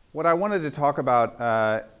what I wanted to talk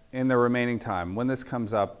about in the remaining time, when this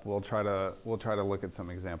comes up, we'll try to look at some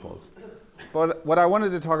examples. But what I wanted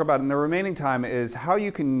to talk about in the remaining time is how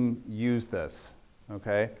you can use this,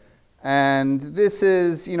 okay? And this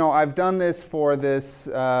is, I've done this for this,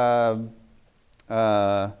 toy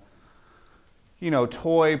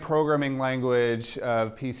programming language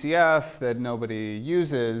of PCF that nobody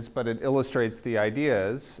uses, but it illustrates the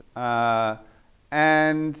ideas. But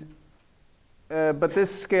this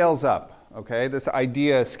scales up, okay? This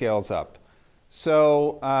idea scales up.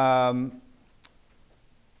 So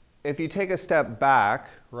if you take a step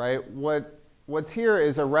back, right, what's here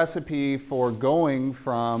is a recipe for going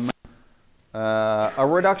from a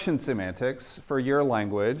reduction semantics for your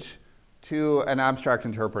language to an abstract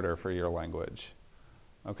interpreter for your language.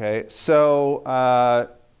 Okay, so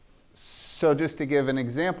just to give an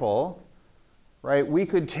example, right, we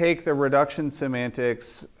could take the reduction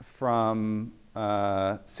semantics from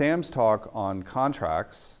Sam's talk on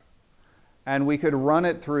contracts, and we could run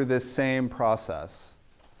it through this same process.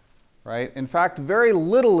 Right? In fact, very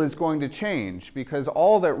little is going to change because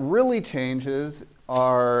all that really changes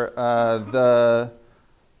are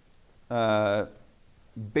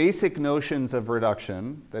basic notions of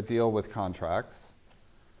reduction that deal with contracts.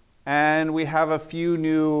 And we have a few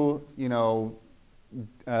new,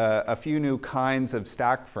 a few new kinds of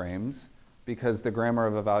stack frames because the grammar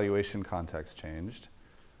of evaluation context changed.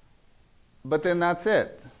 But then that's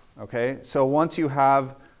it, okay? So once you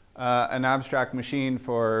have an abstract machine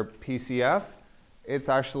for PCF, it's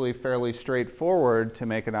actually fairly straightforward to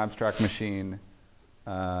make an abstract machine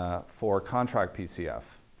for contract PCF.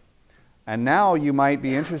 And now you might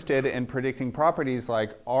be interested in predicting properties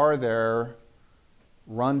like, are there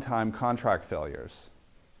runtime contract failures?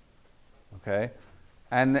 Okay?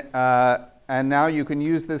 And now you can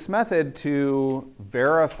use this method to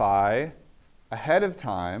verify ahead of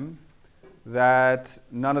time that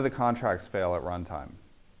none of the contracts fail at runtime.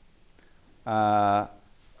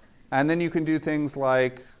 And then you can do things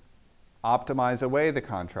like optimize away the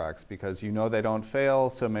contracts because you know they don't fail,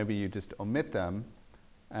 so maybe you just omit them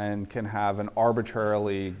and can have an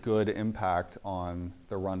arbitrarily good impact on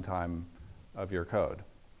the runtime of your code.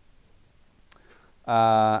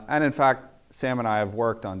 And in fact, Sam and I have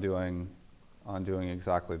worked on doing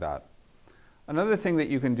exactly that. Another thing that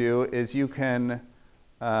you can do is you can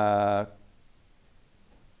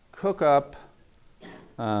cook up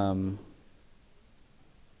what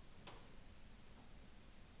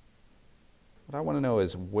I want to know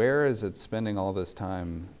is, where is it spending all this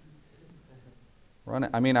time running?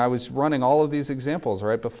 I mean, I was running all of these examples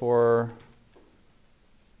right before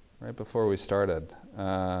we started.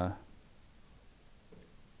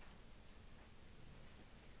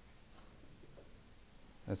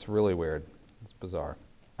 It's really weird. It's bizarre.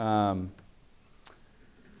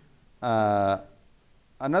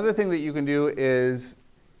 Another thing that you can do is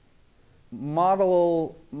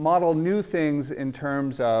model new things in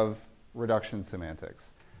terms of reduction semantics.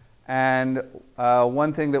 And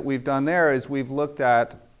one thing that we've done there is we've looked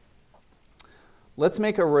at, let's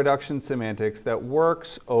make a reduction semantics that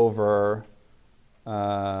works over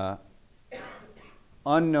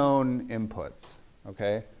unknown inputs,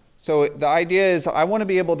 okay? So the idea is I want to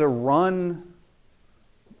be able to run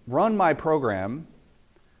my program,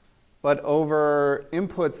 but over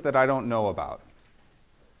inputs that I don't know about.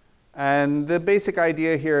 And the basic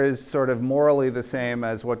idea here is sort of morally the same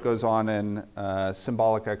as what goes on in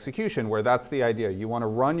symbolic execution, where that's the idea. You want to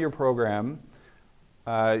run your program.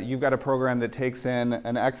 You've got a program that takes in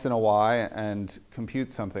an x and a y and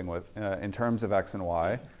computes something with in terms of x and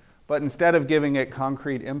y. But instead of giving it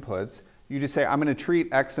concrete inputs, you just say, I'm going to treat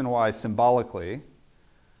x and y symbolically.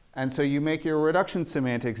 And so you make your reduction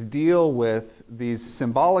semantics deal with these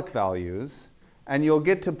symbolic values, and you'll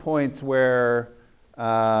get to points where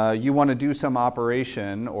you want to do some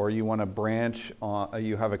operation, or you want to branch on,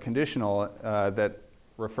 you have a conditional that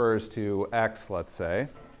refers to x, let's say.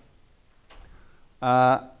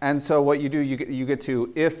 And so what you do, you get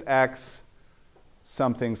to if x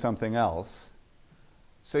something something else.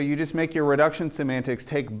 So you just make your reduction semantics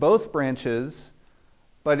take both branches,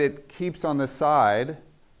 but it keeps on the side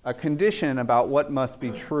a condition about what must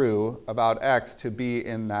be true about x to be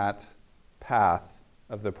in that path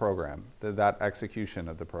of the program, that execution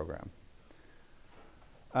of the program.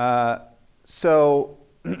 So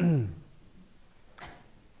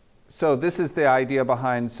this is the idea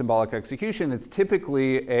behind symbolic execution. It's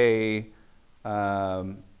typically a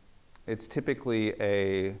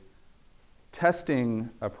testing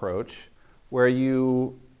approach where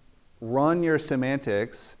you run your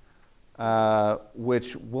semantics,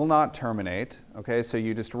 which will not terminate. Okay, so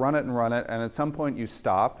you just run it, and at some point you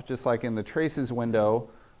stop. Just like in the traces window,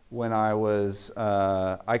 when I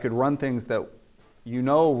could run things that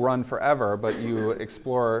run forever, but you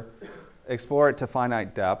explore it to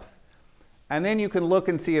finite depth. And then you can look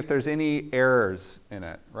and see if there's any errors in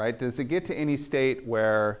it, right? Does it get to any state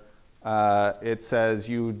where it says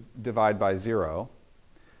you divide by 0?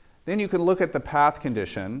 Then you can look at the path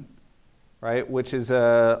condition, right, which is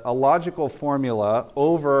a logical formula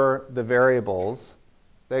over the variables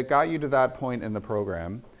that got you to that point in the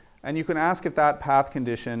program. And you can ask if that path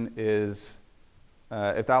condition is,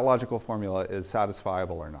 if that logical formula is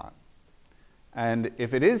satisfiable or not. And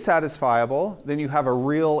if it is satisfiable, then you have a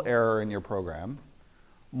real error in your program.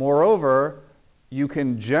 Moreover, you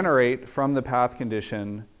can generate from the path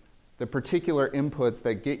condition the particular inputs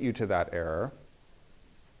that get you to that error.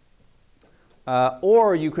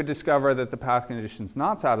 Or you could discover that the path condition is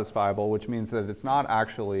not satisfiable, which means that it's not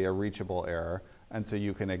actually a reachable error, and so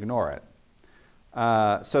you can ignore it.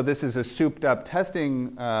 So this is a souped-up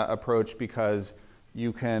testing approach because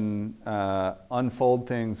you can unfold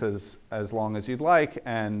things as long as you'd like,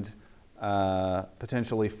 and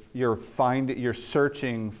potentially you're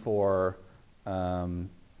searching for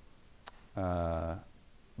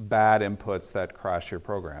bad inputs that crash your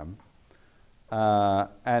program.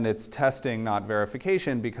 And it's testing, not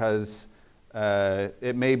verification, because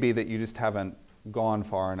it may be that you just haven't gone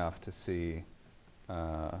far enough to see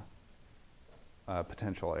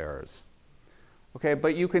potential errors. Okay,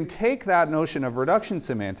 but you can take that notion of reduction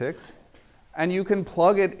semantics and you can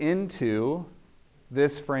plug it into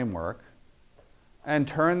this framework and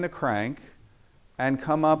turn the crank and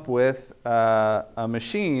come up with a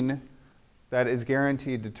machine that is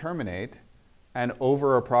guaranteed to terminate and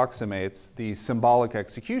over-approximates the symbolic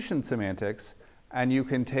execution semantics, and you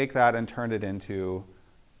can take that and turn it into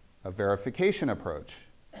a verification approach,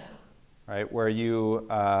 right? Where you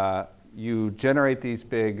generate these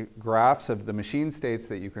big graphs of the machine states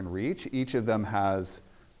that you can reach. Each of them has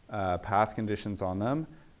path conditions on them,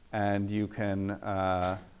 and you can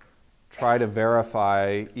try to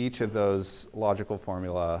verify each of those logical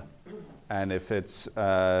formula, and if it's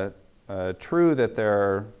true that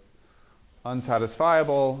they're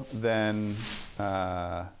unsatisfiable,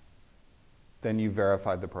 then you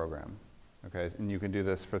verified the program. Okay, and you can do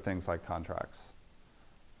this for things like contracts.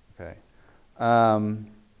 Okay.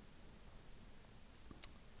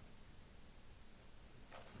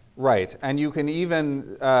 Right, and you can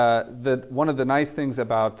even, one of the nice things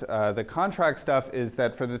about the contract stuff is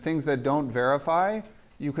that for the things that don't verify,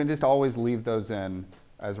 you can just always leave those in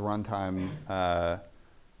as runtime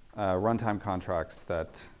contracts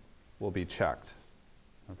that will be checked.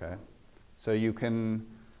 Okay, so you can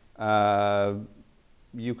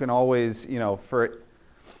always, for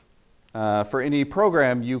any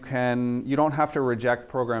program, you don't have to reject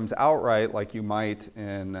programs outright like you might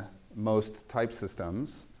in most type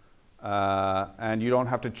systems. And you don't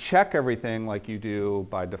have to check everything like you do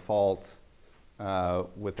by default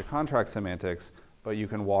with the contract semantics, but you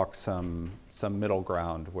can walk some middle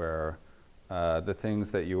ground where the things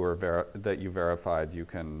that you verified, you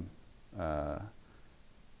can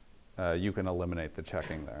eliminate the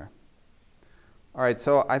checking there. All right,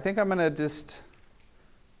 so I think I'm going to this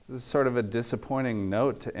is sort of a disappointing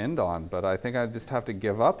note to end on, but I think I just have to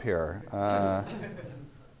give up here.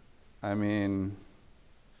 I mean,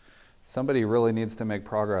 somebody really needs to make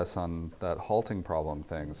progress on that halting problem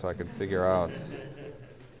thing so I could figure out if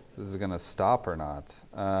this is going to stop or not.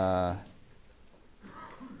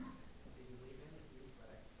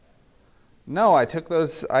 No, I took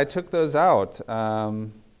those out.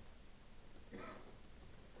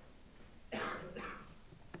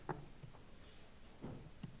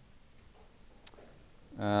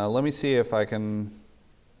 Let me see if I can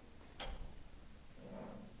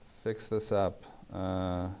fix this up.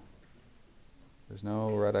 There's no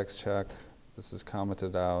Redex check. This is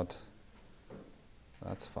commented out.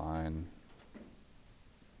 That's fine.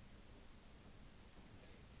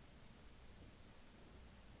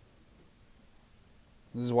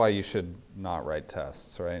 This is why you should not write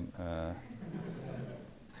tests, right?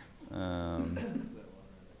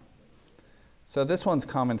 So this one's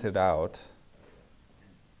commented out.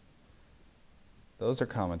 Those are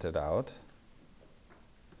commented out.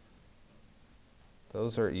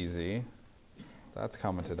 Those are easy. That's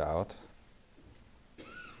commented out.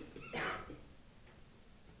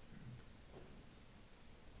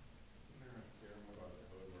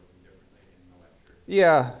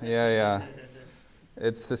 Yeah.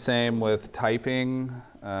 It's the same with typing,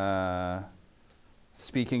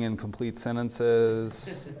 speaking in complete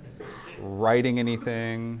sentences, writing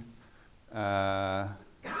anything. Yeah.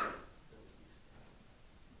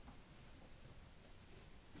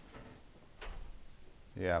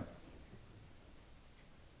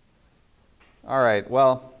 All right,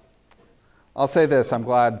 well, I'll say this. I'm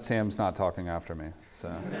glad Sam's not talking after me. So.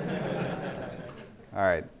 All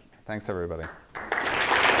right, thanks, everybody.